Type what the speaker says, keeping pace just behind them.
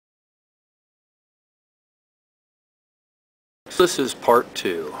So this is part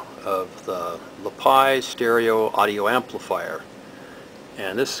 2 of the Lepai stereo audio amplifier,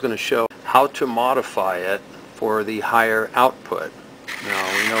 and this is going to show how to modify it for the higher output.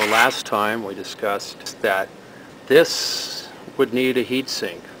 Now, we know last time we discussed that this would need a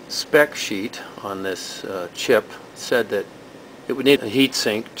heatsink. Spec sheet on this chip said that it would need a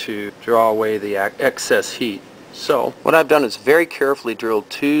heatsink to draw away the excess heat. So what I've done is very carefully drilled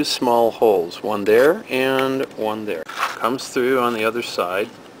 2 small holes, one there and one there. Comes through on the other side,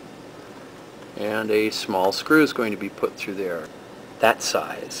 and a small screw is going to be put through there, that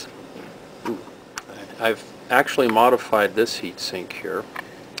size. Ooh. I've actually modified this heatsink here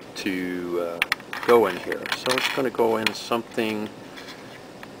to go in here, so it's going to go in something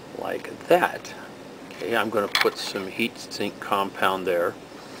like that. Okay, I'm going to put some heatsink compound there,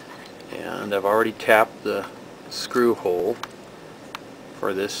 and I've already tapped the screw hole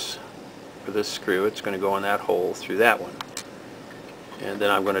for this screw. It's going to go in that hole through that one, and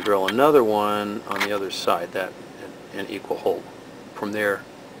then I'm going to drill another one on the other side, that an equal hole from there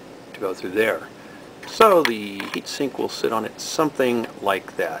to go through there. So the heatsink will sit on it something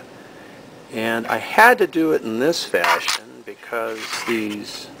like that. And I had to do it in this fashion because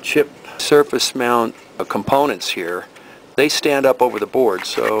these chip surface mount components here, they stand up over the board,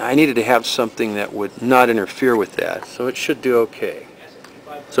 so I needed to have something that would not interfere with that, so it should do okay.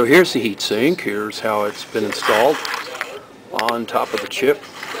 So here's the heatsink. Here's how it's been installed on top of the chip.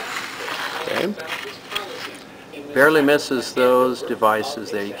 Okay. Barely misses those devices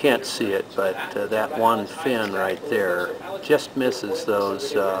there. You can't see it, but that one fin right there just misses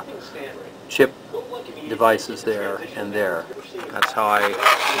those chip devices there and there. That's how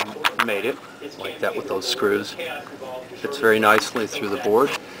I made it, like that with those screws. Fits very nicely through the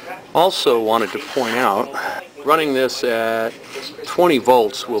board. Also wanted to point out, running this at 20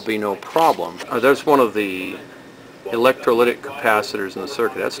 volts will be no problem. There's one of the electrolytic capacitors in the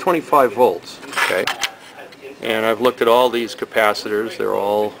circuit. That's 25 volts. Okay. And I've looked at all these capacitors. They're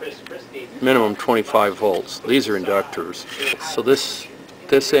all minimum 25 volts. These are inductors. So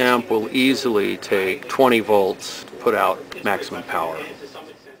this amp will easily take 20 volts to put out maximum power.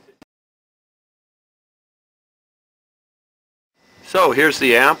 So here's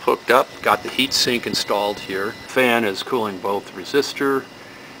the amp hooked up, got the heatsink installed here. Fan is cooling both resistor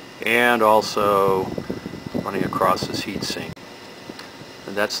and also running across this heatsink.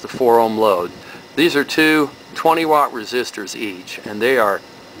 And that's the 4 ohm load. These are 2 20-watt resistors each, and they are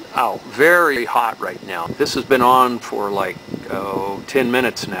very hot right now. This has been on for like 10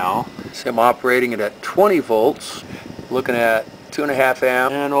 minutes now. So I'm operating it at 20 volts, looking at 2.5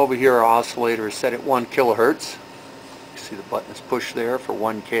 amp, and over here our oscillator is set at 1 kilohertz. See the button is pushed there for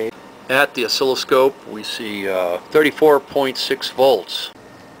 1K. At the oscilloscope we see 34.6 volts.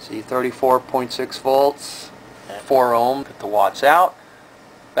 See 34.6 volts at 4 ohm. Put the watts out.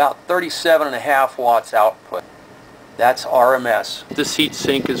 About 37.5 watts output. That's RMS. This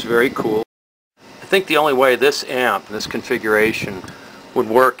heatsink is very cool. I think the only way this amp, this configuration, would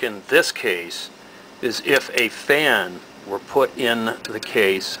work in this case is if a fan were put in the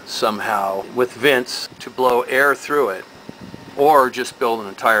case somehow with vents to blow air through it, or just build an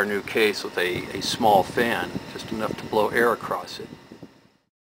entire new case with a small fan, just enough to blow air across it.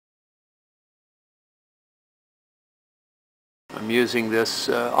 I'm using this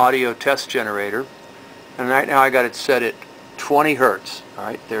audio test generator, and right now I got it set at 20 hertz.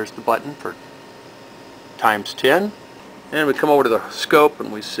 Alright, there's the button for times 10, and we come over to the scope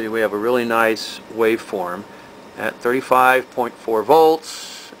and we see we have a really nice waveform at 35.4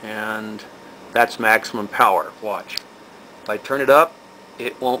 volts, and that's maximum power. Watch. If I turn it up,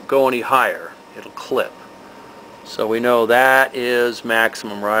 it won't go any higher. It'll clip. So we know that is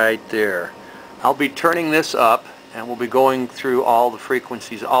maximum right there. I'll be turning this up, and we'll be going through all the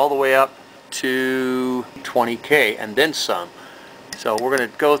frequencies all the way up to 20K and then some. So we're going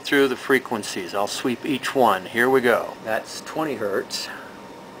to go through the frequencies. I'll sweep each one. Here we go. That's 20 hertz.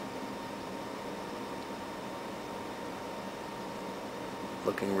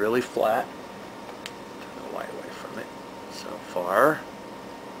 Looking really flat. Turn the light away from it so far.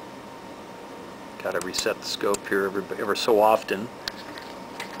 Got to reset the scope here ever so often.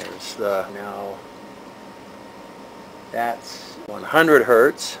 There's the now. That's 100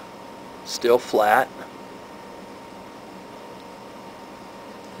 hertz, still flat.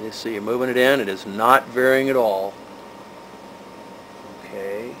 You see, you're moving it in, it is not varying at all.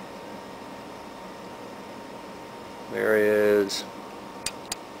 Okay. There is,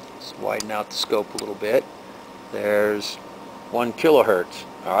 let's widen out the scope a little bit. There's 1 kilohertz,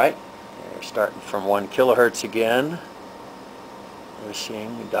 alright? We're starting from 1 kilohertz again. We're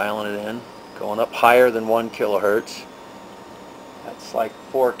seeing, dialing it in, going up higher than 1 kilohertz. That's like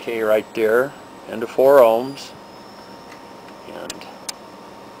 4K right there, into 4 ohms. And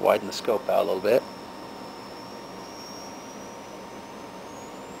widen the scope out a little bit.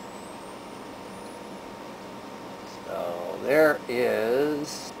 So there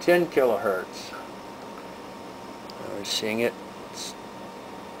is 10 kilohertz. We're seeing it. It's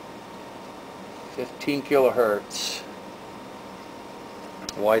 15 kilohertz.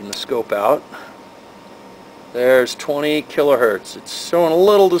 Widen the scope out. There's 20 kilohertz. It's showing a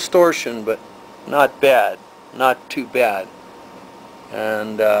little distortion, but not bad. Not too bad.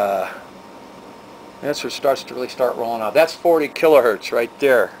 And that's where it starts to really start rolling out. That's 40 kilohertz right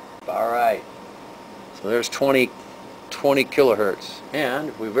there. Alright. So there's 20 kilohertz. And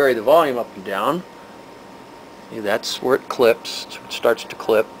if we vary the volume up and down, see, that's where it clips. It starts to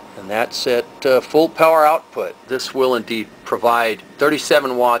clip. And that's at full power output. This will indeed provide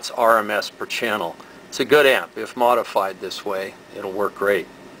 37 watts RMS per channel. It's a good amp. If modified this way, it'll work great.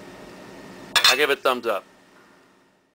 I give it thumbs up.